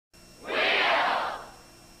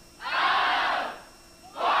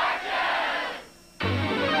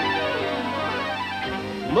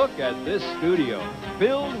at this studio,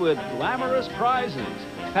 filled with glamorous prizes,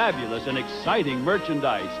 fabulous and exciting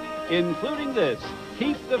merchandise, including this.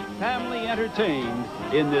 Keep the family entertained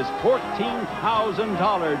in this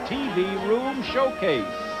 $14,000 TV room showcase.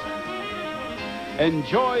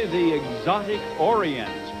 Enjoy the exotic Orient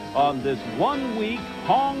on this one-week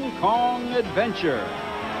Hong Kong adventure.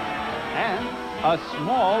 And a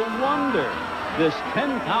small wonder, this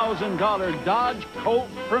 $10,000 Dodge Colt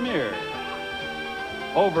premiere.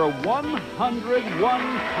 Over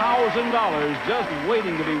 $101,000 just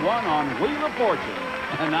waiting to be won on Wheel of Fortune.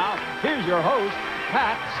 And now, here's your host,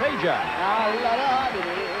 Pat Sajak.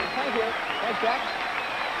 Thank you. Thanks, Jack.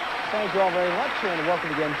 Thank you all very much, and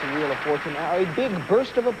welcome again to Wheel of Fortune. Now, a big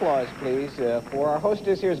burst of applause, please, for our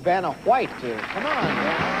hostess. Here's Vanna White. Come on,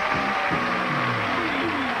 Vanna.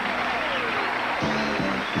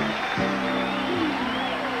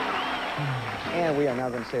 And we are now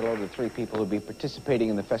going to say hello to the three people who will be participating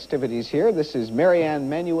in the festivities here. This is Marianne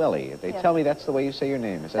Manueli. They tell me that's the way you say your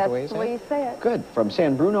name. Is that the way you say it? That's the way you say it. Good. From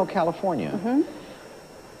San Bruno, California. Mm-hmm.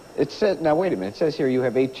 It says, now wait a minute, it says here you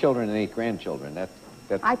have 8 children and 8 grandchildren.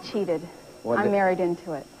 I cheated. I married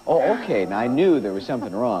into it. Oh, okay. Now, I knew there was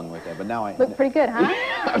something wrong with that, but now I... Looked pretty good, huh?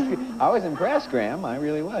 I was impressed, Graham. I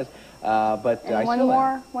really was. But and I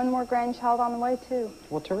one more grandchild on the way, too.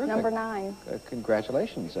 Well, terrific. Number 9.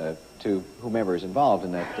 Congratulations to whomever is involved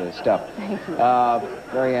in that stuff. Thank you.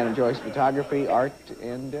 Marianne enjoys photography, art,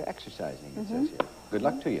 and exercising, it says here. Good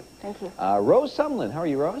luck to you. Thank you. Rose Sumlin. How are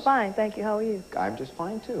you, Rose? Fine, thank you. How are you? I'm just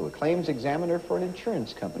fine, too. A claims examiner for an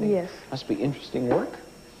insurance company. Yes. Must be interesting work.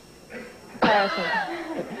 Tiresome.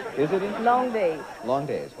 Is it interesting? Long days. Long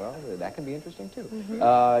days. Well, that can be interesting, too. You do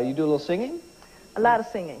a little singing? A lot of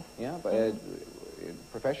singing. Yeah, but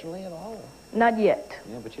professionally at all? Not yet.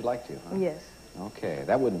 Yeah, but you'd like to, huh? Yes. Okay,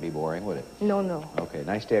 that wouldn't be boring, would it? No, no. Okay,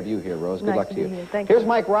 nice to have you here, Rose. Good Nice luck to to you. be here. Thank you. Here's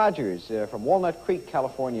Mike Rogers from Walnut Creek,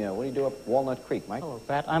 California. What do you do up at Walnut Creek, Mike? Hello,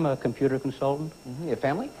 Pat. I'm a computer consultant. You have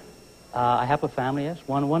family? I have a family, yes.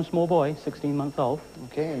 One small boy, 16 months old.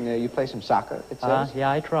 Okay, and you play some soccer, it says?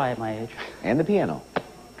 Yeah, I try at my age. And the piano.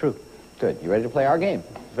 True. Good. You ready to play our game?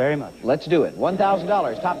 Very much. Let's do it.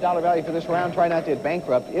 $1,000, top dollar value for this round. Try not to get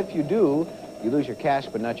bankrupt. If you do, you lose your cash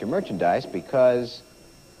but not your merchandise, because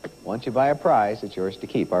once you buy a prize, it's yours to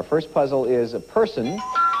keep. Our first puzzle is a person,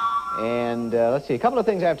 and let's see, a couple of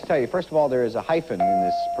things I have to tell you. First of all, there is a hyphen in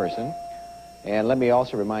this person, and let me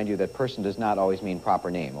also remind you that person does not always mean proper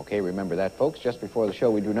name, okay? Remember that, folks. Just before the show,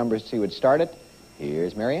 we drew numbers to see who would start it.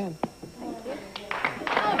 Here's Marianne. Thank you. Big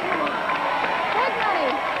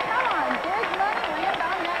money. Come on, big money. Land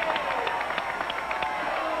on that.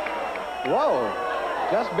 Whoa,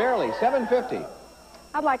 just barely, $750.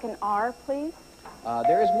 I'd like an R, please.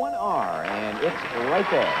 There is one R, and it's right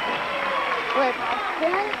there. Wait.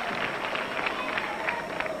 Spin.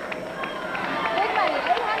 Big money,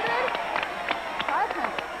 800.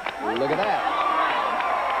 500. Look at that.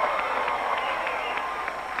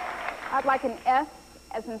 I'd like an S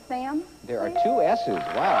as in Sam. There are 2 S's.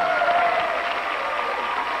 Wow.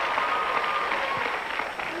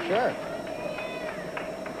 Sure.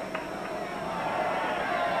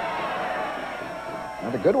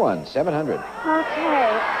 Another good one, 700. Okay.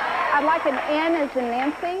 I'd like an N as in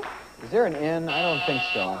Nancy. Is there an N? I don't think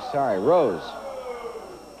so. Sorry. Rose.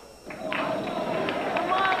 Come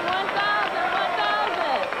on,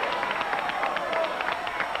 1,000.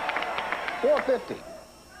 450.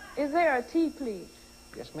 Is there a T, please?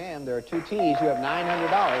 Yes, ma'am. There are 2 T's. You have $900.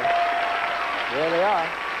 There they are.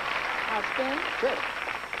 I'll spin. Sure.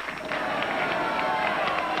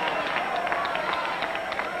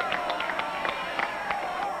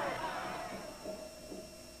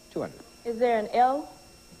 $200. Is there an L?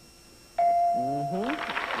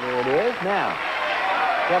 There it is. Now,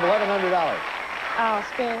 you have $1,100. I'll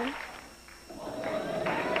spin.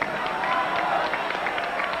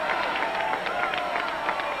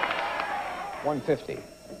 $150.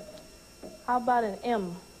 How about an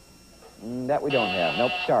M? That we don't have.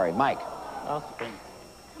 Nope. Sorry. Mike. I'll spin.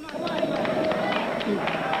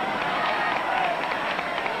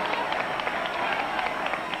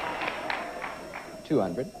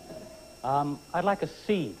 $200. I'd like a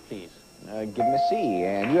C, please. Give him a C,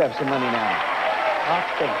 and you have some money now. I'll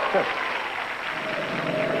spin. Sure.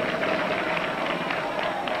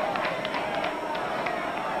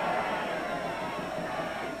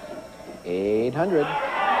 $800.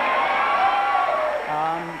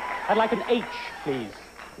 I'd like an H, please.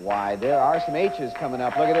 Why, there are some H's coming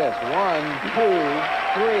up. Look at this. 1, 2,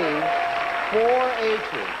 3, 4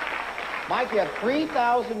 H's. Mike, you have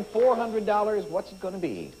 $3,400. What's it going to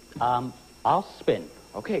be? I'll spin.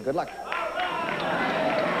 Okay, good luck.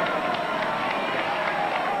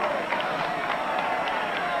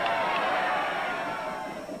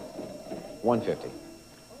 150.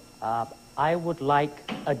 I would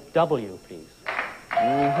like a W, please.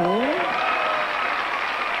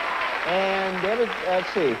 And David, let's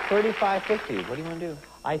see, 35.50. What do you want to do?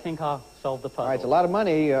 I think I'll solve the puzzle. All right, it's a lot of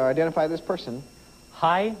money. Identify this person.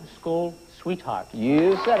 High school sweetheart.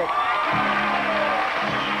 You said it.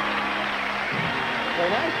 Very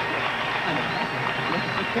nice.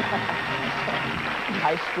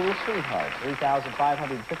 High school sweetheart.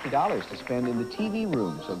 $3,550 to spend in the TV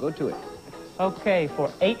room, so go to it. Okay, for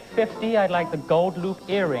 $850, I'd like the gold loop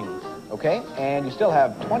earrings. Okay, and you still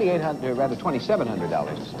have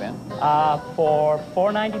 $2,700 to spend. For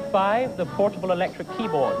 $495, the portable electric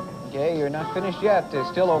keyboard. Okay, you're not finished yet. There's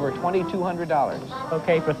still over $2,200.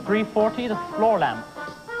 Okay, for $340, the floor lamp.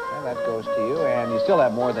 Yeah, that goes to you, and you still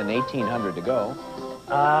have more than $1,800 to go.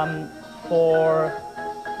 For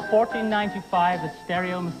 $1495, the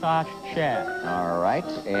stereo massage chair. All right,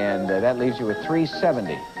 and that leaves you with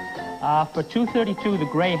 $370. For $232, the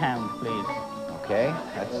Greyhound, please. Okay,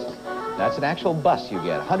 that's an actual bus you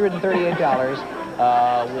get.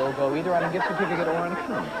 $138 will go either on a gift certificate or on a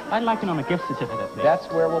account. I'd like it on a gift certificate, please. That's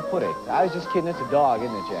where we'll put it. I was just kidding. It's a dog,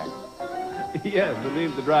 isn't it, Jack? Yes, but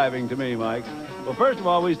leave the driving to me, Mike. Well, first of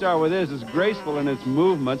all, we start with this. It's graceful in its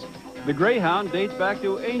movements. The Greyhound dates back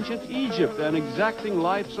to ancient Egypt, an exacting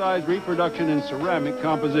life-size reproduction in ceramic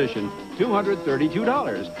composition,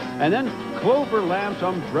 $232. And then Clover Lamp's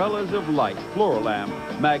Umbrellas of Light, floral lamp,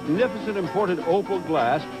 magnificent imported opal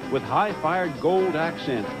glass with high-fired gold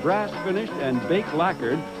accents, brass finished and baked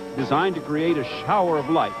lacquered, designed to create a shower of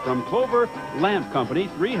light from Clover Lamp Company,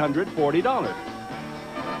 $340.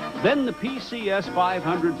 Then the PCS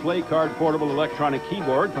 500 Play Card Portable Electronic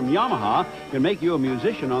Keyboard from Yamaha can make you a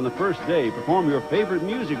musician on the first day. Perform your favorite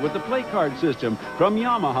music with the Play Card system from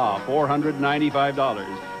Yamaha, $495.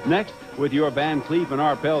 Next, with your Van Cleef &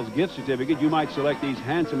 Arpels gift certificate, you might select these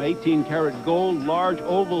handsome 18-karat gold large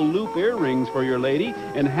oval loop earrings for your lady,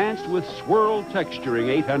 enhanced with swirl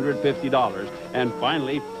texturing, $850. And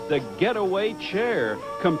finally, the Getaway Chair,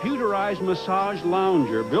 computerized massage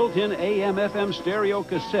lounger, built-in AM/FM stereo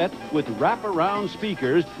cassette with wraparound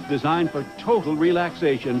speakers designed for total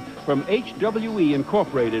relaxation from HWE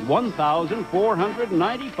Incorporated,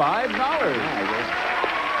 $1,495.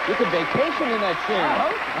 You could vacation in that chair.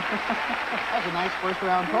 That's a nice first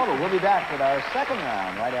round total. We'll be back with our second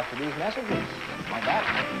round right after these messages. Like that.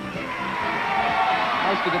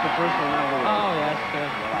 Nice to get the first one out of the way.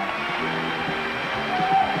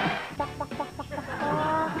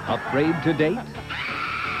 Upgrade to date?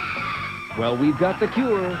 Well, we've got the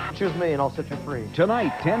cure. Choose me and I'll set you free.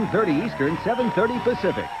 Tonight, 10:30 Eastern, 7:30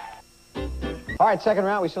 Pacific. All right, second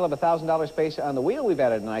round. We still have $1,000 space on the wheel. We've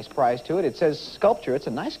added a nice prize to it. It says sculpture. It's a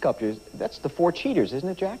nice sculpture. That's the Four Cheaters, isn't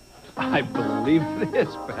it, Jack? I believe this,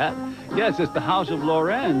 Pat. Yes, it's the House of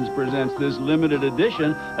Lorenz presents this limited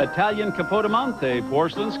edition Italian Capodamonte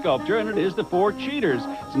porcelain sculpture, and it is the Four Cheaters.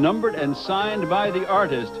 It's numbered and signed by the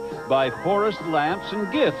artist by Forest Lamps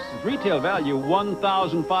and Gifts. Retail value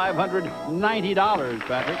 $1,590,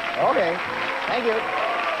 Patrick. Okay, thank you.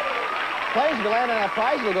 Players, if you land on that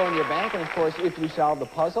prize, it'll go in your bank. And, of course, if you solve the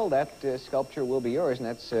puzzle, that sculpture will be yours. And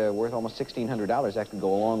that's worth almost $1,600. That could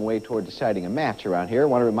go a long way toward deciding a match around here. I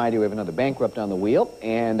want to remind you we have another bankrupt on the wheel.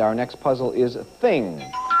 And our next puzzle is a thing.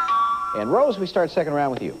 And, Rose, we start second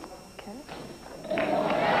round with you. Okay.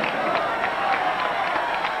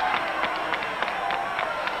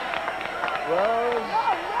 Rose?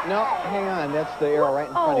 No, hang on. That's the arrow right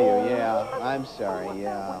in front of you. Yeah, I'm sorry.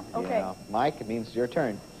 Yeah. Okay. Yeah. Mike, it means it's your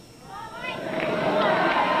turn.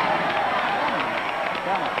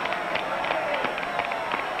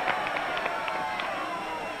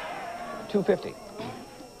 $250.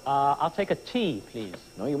 I'll take a T, please.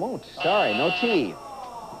 No, you won't. Sorry, no tea.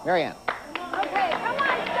 Marianne. Okay, come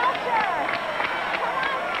on, sculpture. Come on,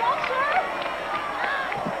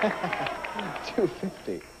 sculpture.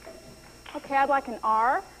 $250. Okay, I'd like an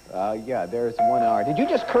R. Yeah, there's one R. Did you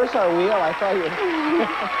just curse our wheel? I thought you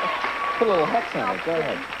put a little hex on it. Go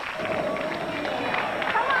ahead. Come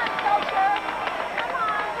on, sculpture.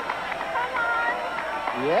 Come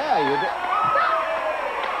on. Yeah, you did.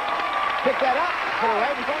 Pick that up. Put it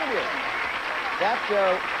right in front of you. That's,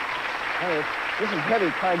 this is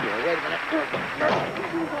heavy cardboard. Wait a minute.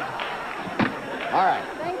 All right.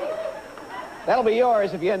 Thank you. That'll be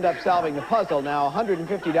yours if you end up solving the puzzle. Now,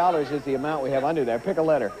 $150 is the amount we have under there. Pick a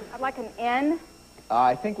letter. I'd like an N.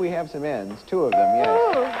 I think we have some N's. Two of them, yes.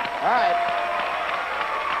 Ooh. All right.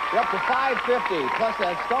 You're up to $550 plus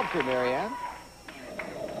that sculpture, Marianne.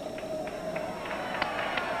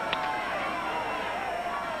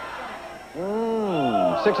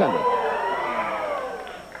 $600.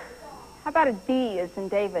 How about a D as in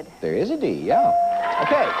David? There is a D, yeah.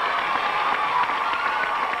 Okay.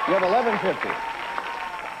 You have $11.50.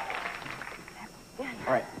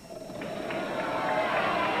 All right.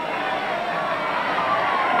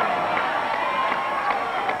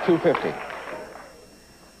 $2.50.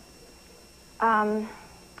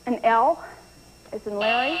 An L as in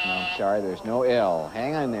Larry? No, I'm sorry, there's no L.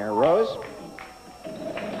 Hang on there. Rose?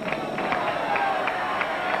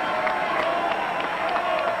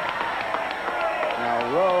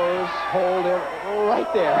 Now, Rose, hold it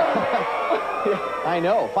right there. I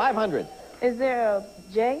know, 500. Is there a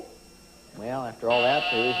J? Well, after all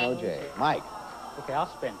that, there is no J. Mike? Okay, I'll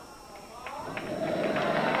spin.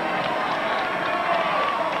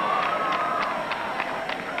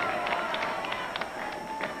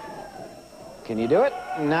 Can you do it?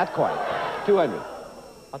 Not quite. 200.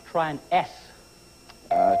 I'll try an S.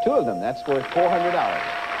 Two of them. That's worth $400.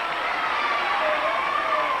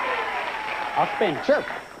 I'll spin. Sure.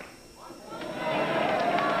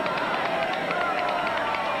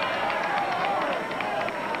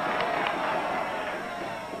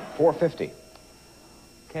 $450.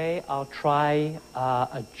 Okay, I'll try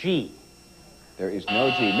a G. There is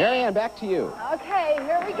no G. Marianne, back to you. Okay,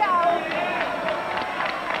 here we go.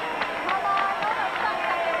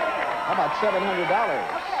 How about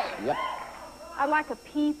 $700? Okay. Yep. I'd like a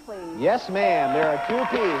P, please. Yes, ma'am. There are two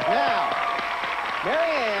P's. Now,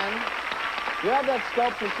 Marianne, you have that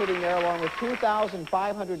sculpture sitting there along with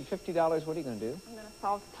 $2,550. What are you going to do? I'm going to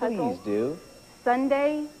solve the puzzle. Please do.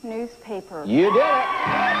 Sunday newspaper. You did it.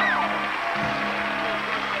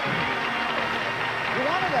 You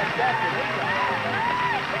wanted that sculpture, didn't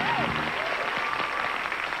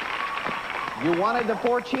you? You wanted the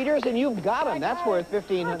four cheaters, and you've got them. That's worth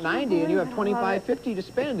 $15.90, and you have $25.50 to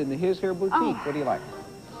spend in the His Hair Boutique. Oh. What do you like?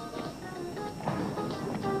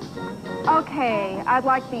 Okay, I'd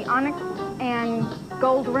like the onyx and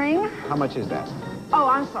gold ring. How much is that? Oh,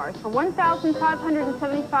 I'm sorry, for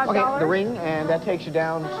 $1,575. Okay, the ring, and that takes you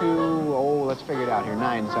down to, oh, let's figure it out here,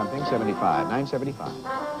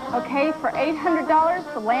 $975. Okay, for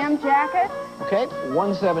 $800, the lamb jacket. Okay,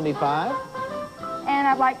 $175. And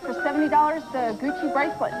I'd like for $70, the Gucci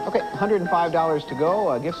bracelet. Okay, $105 to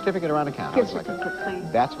go. A gift certificate around account. Gift certificate, please.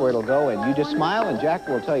 That's where it'll go, and you just smile, and Jack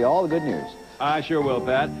will tell you all the good news. I sure will,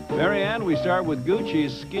 Pat. Marianne, we start with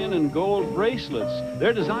Gucci's skin and gold bracelets.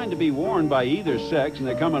 They're designed to be worn by either sex, and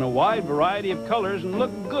they come in a wide variety of colors and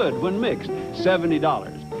look good when mixed. $70.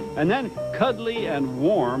 And then, cuddly and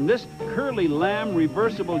warm, this curly lamb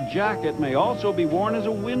reversible jacket may also be worn as a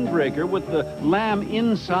windbreaker with the lamb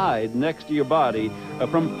inside next to your body.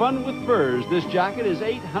 From Fun with Furs, this jacket is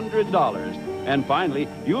 $800. And finally,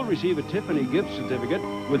 you'll receive a Tiffany gift certificate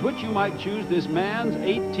with which you might choose this man's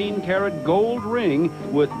 18-karat gold ring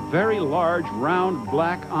with very large, round,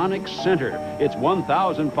 black onyx center. It's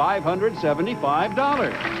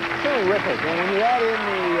 $1,575. Terrific. And when you add in the,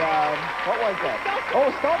 what was that?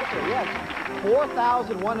 Oh, sculpture, yes.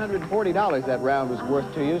 $4,140 that round was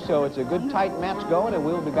worth to you, so it's a good tight match going, and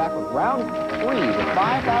we'll be back with round 3 with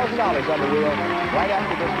 $5,000 on the wheel right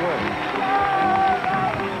after this word.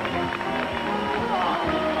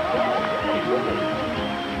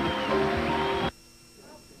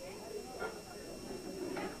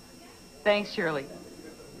 Thanks, Shirley.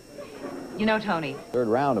 You know, Tony. Third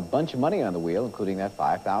round, a bunch of money on the wheel, including that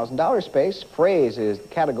 $5,000 space. Phrase is the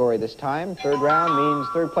category this time. Third round means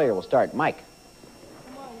third player will start. Mike.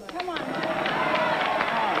 Come on.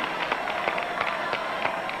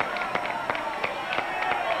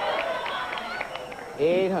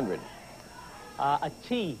 800. A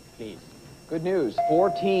T, please. Good news.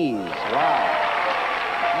 4 T's. Wow.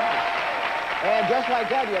 And just like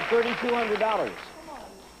that, you have $3,200.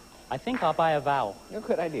 I think I'll buy a vowel.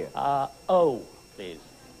 Good idea. O, please.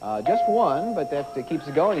 Just one, but that keeps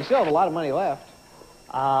it going. You still have a lot of money left.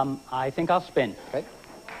 I think I'll spin. Okay.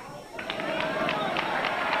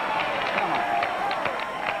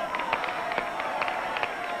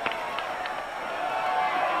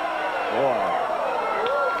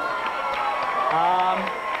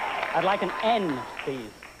 I'd like an N, please.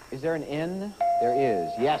 Is there an N? There is.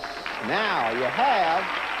 Yes. Now you have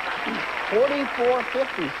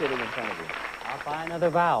 $44.50 sitting in front of you. I'll buy another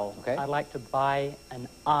vowel. Okay. I'd like to buy an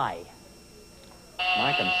I.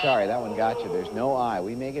 Mike, I'm sorry, that one got you. There's no I.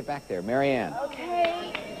 We may get back there. Marianne.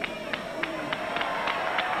 Okay.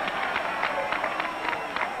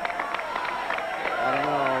 I don't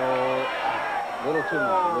know. A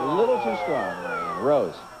little too strong, Marianne.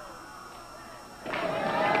 Rose.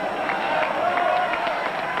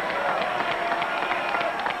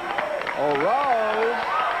 Oh, Rose.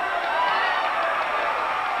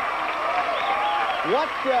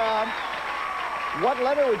 What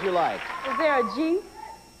letter would you like? Is there a G?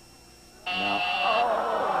 No.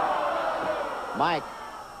 Mike.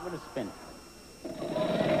 What a spin. Come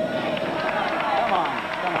on,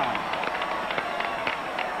 come on.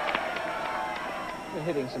 You're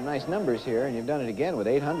hitting some nice numbers here, and you've done it again with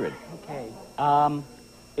 800. Okay.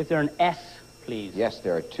 Is there an S, please? Yes,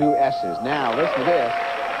 there are 2 S's. Now, listen to this.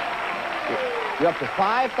 You're up to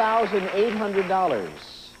 $5,800.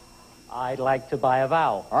 I'd like to buy a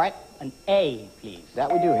vowel. All right? An A, please.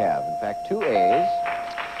 That we do have. In fact, 2 A's.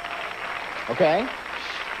 Okay?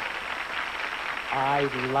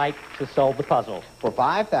 I'd like to solve the puzzle. For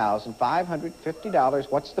 $5,550,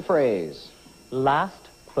 what's the phrase? Last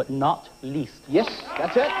but not least. Yes,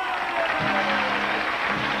 that's it.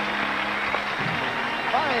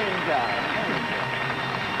 Fine job.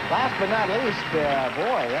 Last but not least,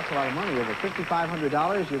 boy, that's a lot of money. Over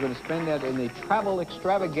 $5,500. You're going to spend that in the travel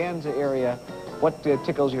extravaganza area. What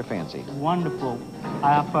tickles your fancy? Wonderful.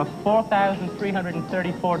 For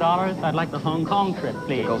 $4,334, I'd like the Hong Kong trip,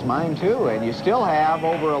 please. Tickles mine, too. And you still have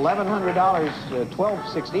over $1,100,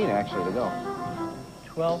 $1,216 actually to go.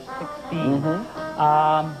 1216.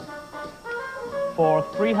 For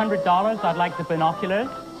 $300, I'd like the binoculars.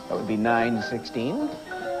 That would be $916.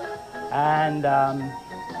 And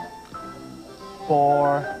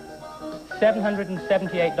for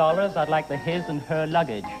 $778, I'd like the his and her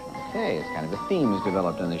luggage. Okay, it's kind of a theme is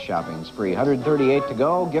developed in this shopping spree. 138 to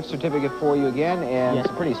go. Gift certificate for you again, and Yes.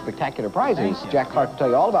 some pretty spectacular prizes. Thank you. Jack Clark will tell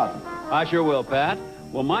you all about them. I sure will, Pat.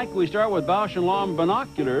 Well, Mike, we start with Bausch & Lomb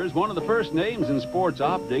binoculars, one of the first names in sports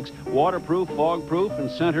optics. Waterproof, fog-proof, and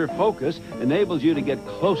center focus enables you to get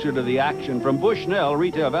closer to the action. From Bushnell,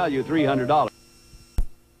 retail value $300.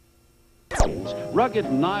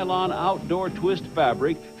 Rugged nylon outdoor twist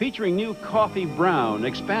fabric featuring new coffee brown,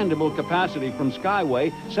 expandable capacity from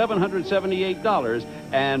Skyway, $778.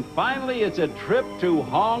 And finally, it's a trip to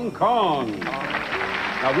Hong Kong.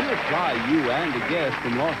 Now, we'll fly you and a guest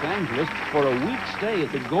from Los Angeles for a week's stay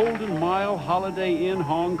at the Golden Mile Holiday Inn,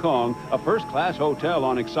 Hong Kong, a first-class hotel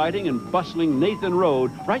on exciting and bustling Nathan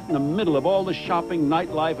Road, right in the middle of all the shopping,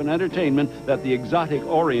 nightlife, and entertainment that the exotic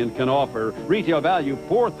Orient can offer. Retail value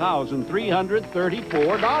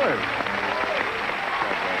 $4,334.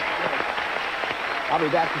 I'll be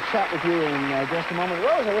back to chat with you in just a moment.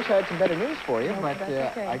 Rose, I wish I had some better news for you, but that's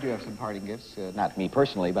okay. I do have some parting gifts. Not me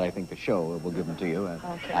personally, but I think the show will give them to you.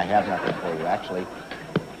 Okay. I have nothing for you, actually.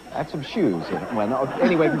 I have some shoes. Well, no,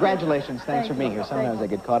 anyway, congratulations. Thanks for being here. Sometimes I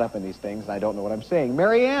get caught up in these things, and I don't know what I'm saying.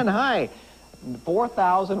 Marianne, hi.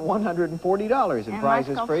 $4,140 in And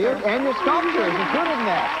prizes my for you. sculpture. And your sculpture is included in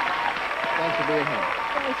that. Thanks for being here.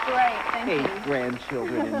 It was great. Thank you. 8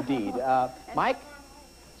 grandchildren, indeed. Mike,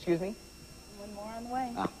 excuse me? One more on the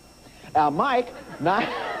way. Mike,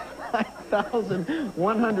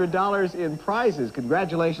 $9,100 in prizes.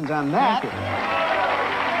 Congratulations on that.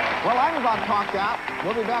 Well, I'm about talked out.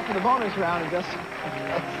 We'll be back for the bonus round in just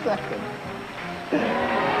a second.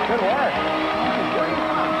 Good work.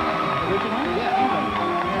 Good job.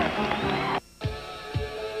 Yeah.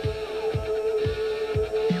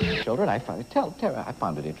 Children, I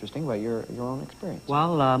found it interesting about your own experience.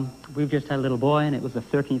 Well, we've just had a little boy, and it was the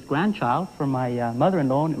 13th grandchild from my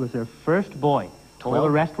mother-in-law, and it was their first boy. All Well,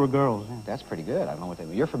 the rest were girls. Yeah. That's pretty good. I don't know what they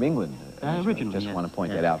mean. You're from England. Originally, Just yes. want to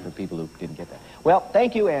point Yes. that out for people who didn't get that. Well,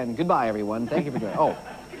 thank you, and goodbye, everyone. Thank you for joining. Oh,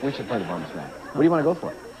 we should play the bonus round. What do you want to go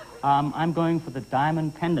for? I'm going for the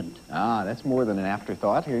diamond pendant. Ah, that's more than an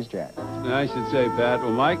afterthought. Here's Jack. I should say, Pat.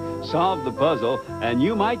 Well, Mike, solve the puzzle, and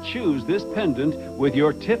you might choose this pendant with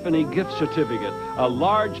your Tiffany gift certificate. A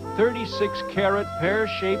large 36-carat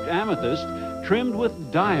pear-shaped amethyst trimmed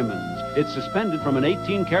with diamonds. It's suspended from an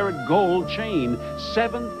 18-karat gold chain.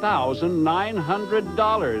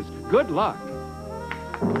 $7,900. Good luck.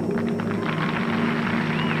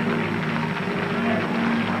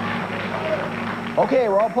 Okay,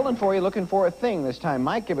 we're all pulling for you, looking for a thing this time.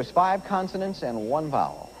 Mike, give us 5 consonants and 1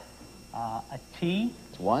 vowel. A T,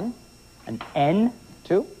 It's 1, an N,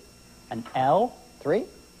 2, an L, 3,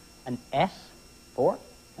 an S, 4,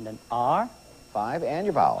 and an R, 5, and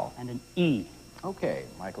your vowel. and an E. Okay,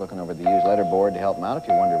 Mike looking over the used letter board to help him out if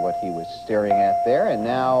you wondered what he was staring at there. And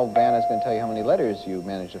now Vanna's going to tell you how many letters you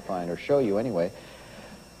managed to find, or show you anyway.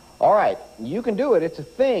 All right, you can do it. It's a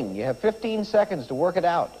thing. You have 15 seconds to work it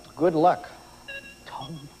out. Good luck.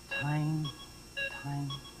 Time,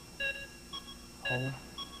 hole.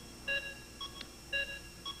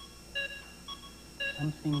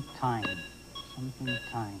 Something time.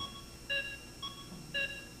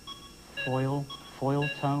 Foil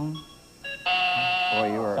tone.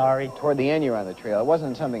 Boy, you were... Sorry. Toward the end, you were on the trail. It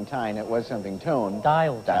wasn't something time, it was something tone.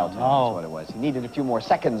 Dial Dial tone. tone, Oh. that's what it was. You needed a few more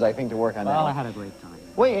seconds, I think, to work on that Well, I one. had a great time.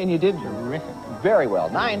 Wait, and you did Terrific. very well.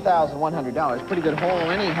 $9,100. Pretty good haul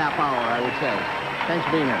any half hour, I would say. Thanks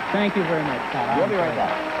for being here. Thank you very much, Pat. We'll be right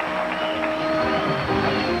back.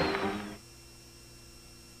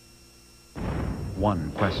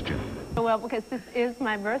 One question. Well, because this is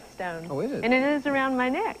my birthstone. Oh, is it? And it is around my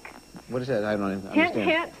neck. What is that? I don't Hint,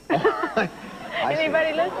 understand. hint. I see.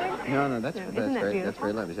 Anybody listening? No, that's Isn't that very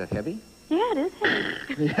beautiful? lovely. Is that heavy? Yeah, it is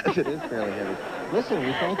heavy. Yes, it is fairly heavy. Listen,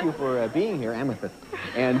 we thank you for being here, Amethyst.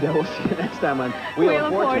 And we'll see you next time on Wheel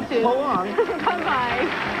of Fortune. So long. Bye-bye.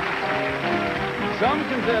 Some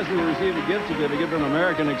contestants will receive a gift certificate from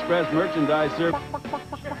American Express Merchandise Service.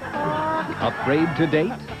 Upgrade to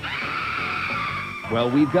date? Well,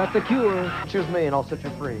 we've got the cure. Choose me and I'll set you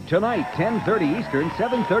free. Tonight, 10:30 Eastern,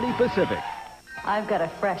 7:30 Pacific. I've got a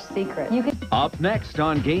fresh secret. You can... Up next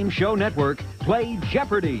on Game Show Network, play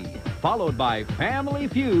Jeopardy! Followed by Family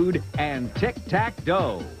Feud and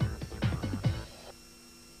Tic-Tac-Doe.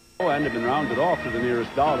 And have been rounded off to the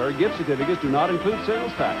nearest dollar. Gift certificates do not include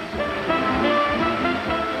sales tax.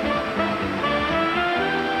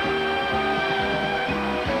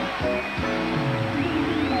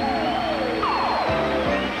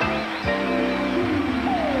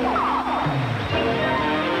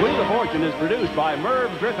 Wheel of Fortune is produced by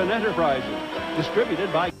Merv Griffin Enterprises.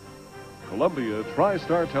 Distributed by Columbia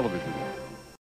TriStar Television.